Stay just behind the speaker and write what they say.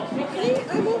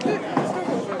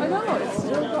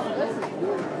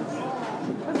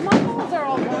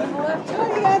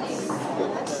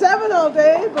all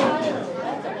day, but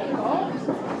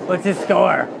What's his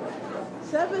score?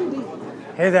 70.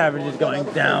 His average is going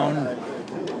down.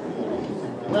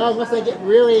 Well, once I get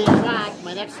really hot,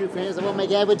 my next two friends, I won't make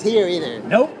average here either.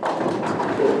 Nope.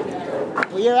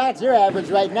 Well, you're at your average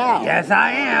right now. Yes,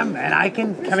 I am, and I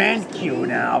can command Q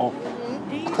now.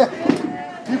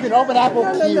 You can open Apple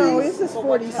No, Q's. no, this is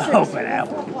 46. Open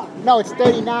Apple. No, it's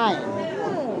 39.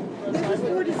 No, this is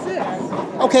 46.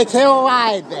 Okay, Carol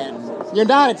lied then. You're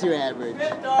not at your average.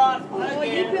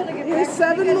 Here's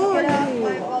 7 more.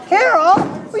 Carol,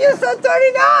 well, you said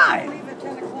 39.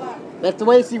 That's the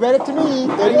way she read it to me.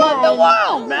 39. What in the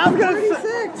world, man? I was gonna say,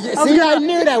 36. Yeah, see, I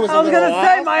knew that was a I was little gonna off.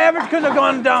 say my average couldn't have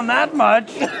gone down that much.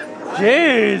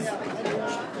 Jeez.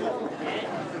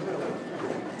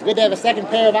 It's good to have a second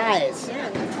pair of eyes.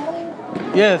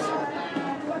 Yes.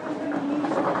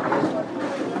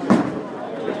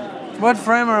 What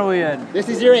frame are we in? This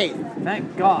is your 8th.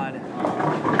 Thank God.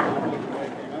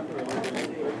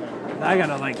 I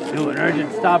gotta do an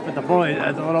urgent stop at the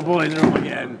little boys' room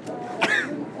again.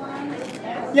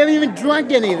 You haven't even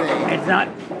drunk anything. It's not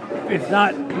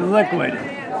liquid.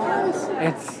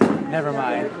 Never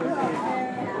mind.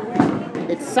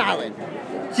 It's solid.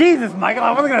 Jesus, Michael,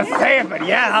 I wasn't gonna say it, but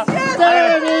yeah.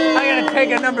 I'm gonna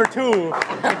take a number 2,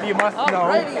 if you must know.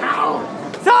 Ow.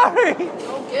 Sorry!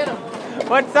 Go get him.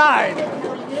 What side?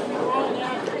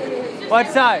 What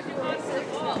side?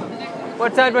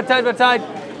 What side, what side, what side?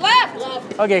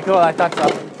 Left! Okay, cool, I thought so.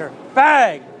 Sure.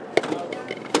 Bang!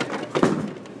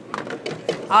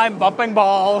 I'm bumping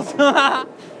balls.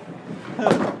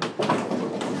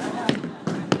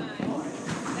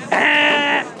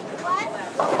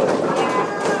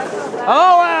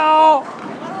 Oh well.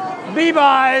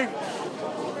 Bye-bye.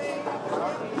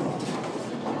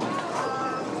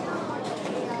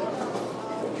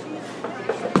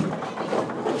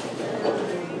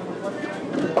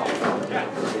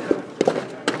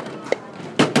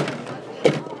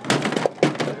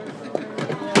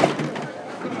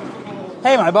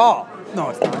 Hey, my ball. No,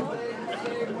 it's not.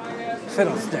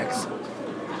 Fiddlesticks.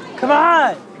 Come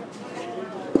on.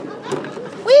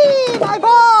 Whee, my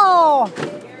ball.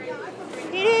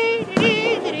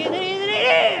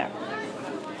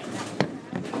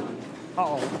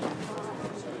 Uh-oh.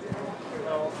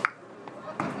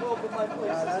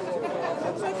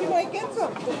 Looks like you might get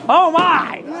some. Oh,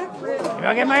 my. Maybe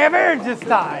I'll get my average this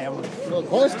time. Well,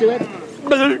 close to it. And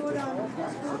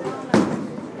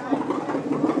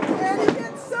you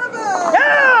get 7.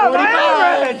 Yeah, my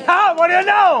average. Huh? What do you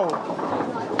know?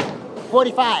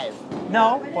 45.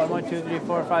 No. 1, 2, 3,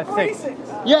 4, 5, 6. 46.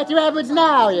 You're at your average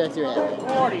now. You're at your average.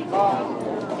 40.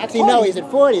 Actually, no, he's at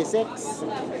 46.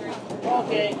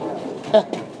 Okay.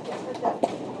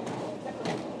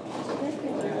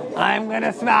 I'm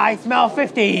gonna smell. I smell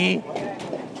 50.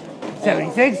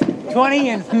 76, 20,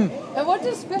 and And what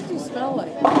does 50 smell like?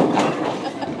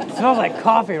 It smells like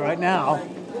coffee right now.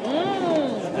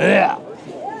 Yeah.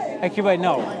 Actually, wait,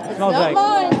 no. It smells Not like.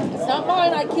 mine. It's not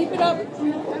mine. I keep it up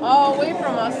away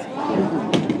from us.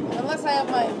 Unless I have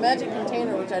my magic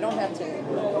container, which I don't have today.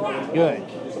 Good.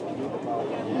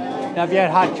 Now, if you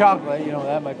had hot chocolate,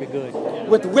 that might be good.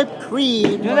 With whipped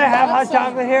cream. Do they have hot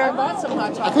chocolate I here? bought some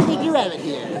hot I chocolate. think they do have it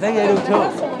here. I think they do I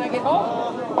have too. some when I get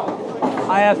home.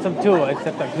 I have some too,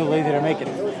 except I'm too lazy to make it.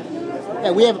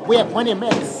 Yeah, we have plenty of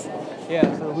mix. Yeah,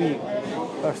 so do we.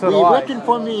 Or so We do I. work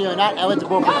informed me you're not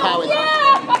eligible for college.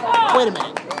 Yeah! Wait a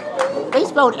minute. They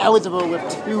spelled eligible with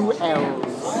 2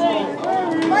 L's.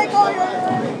 Michael,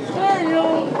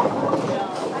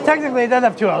 Technically, it does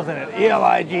have 2 L's in it.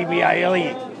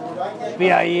 E-L-I-G-B-I-L-E.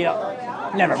 B-I-E-L.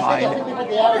 Never mind. I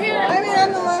mean,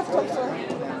 on the left, I'm sorry.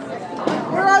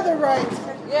 You're on the right.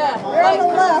 Yeah. You're on the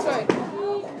left. Sorry.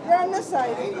 You're on this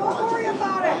side. Don't worry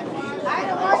about it. I had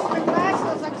to wash my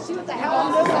glasses. I can see what the hell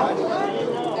I'm doing.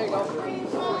 There you go.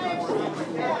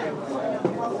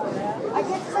 I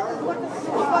get sick of what the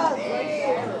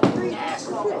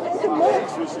Too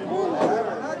much. We should do that.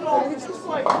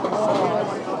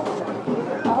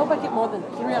 I hope I get more than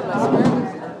 3 on my spare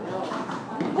list.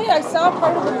 Hey, I saw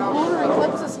part of the lunar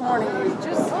eclipse this morning. It was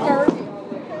just scary.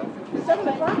 7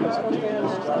 o'clock was supposed to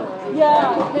end.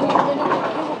 Yeah, and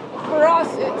for us,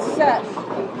 it's set.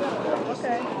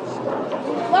 Okay.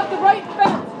 Left the right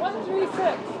fence,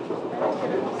 136.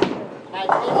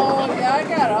 Oh, yeah, I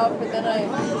got up, but then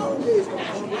Is it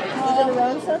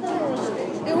around 7 or was it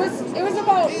 8? it was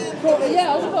about,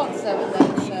 yeah, it was about 7 that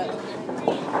it set.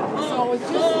 So it was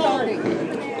just starting.